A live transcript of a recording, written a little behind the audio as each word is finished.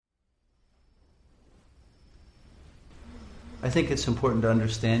I think it's important to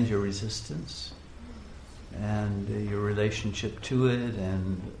understand your resistance and your relationship to it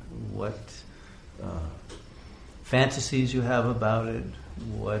and what fantasies you have about it,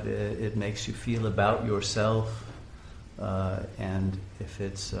 what it makes you feel about yourself, and if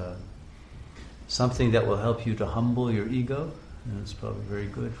it's something that will help you to humble your ego, then it's probably very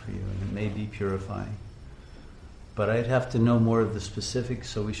good for you, and it may be purifying. But I'd have to know more of the specifics,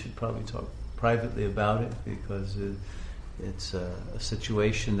 so we should probably talk privately about it, because it's a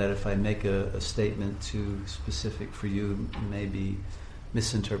situation that if I make a statement too specific for you, may be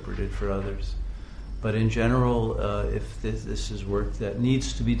misinterpreted for others. But in general, if this is work that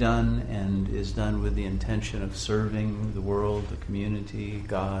needs to be done and is done with the intention of serving the world, the community,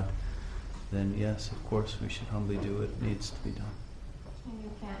 God, then yes, of course, we should humbly do what needs to be done. And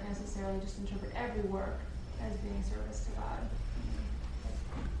you can't necessarily just interpret every work as being service to God.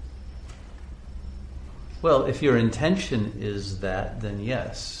 Well, if your intention is that, then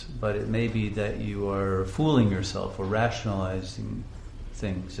yes. But it may be that you are fooling yourself or rationalizing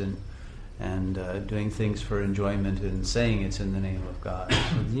things and doing things for enjoyment and saying it's in the name of God.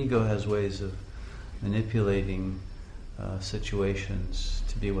 So the ego has ways of manipulating situations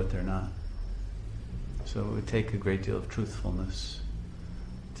to be what they're not. So it would take a great deal of truthfulness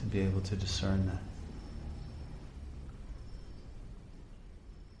to be able to discern that.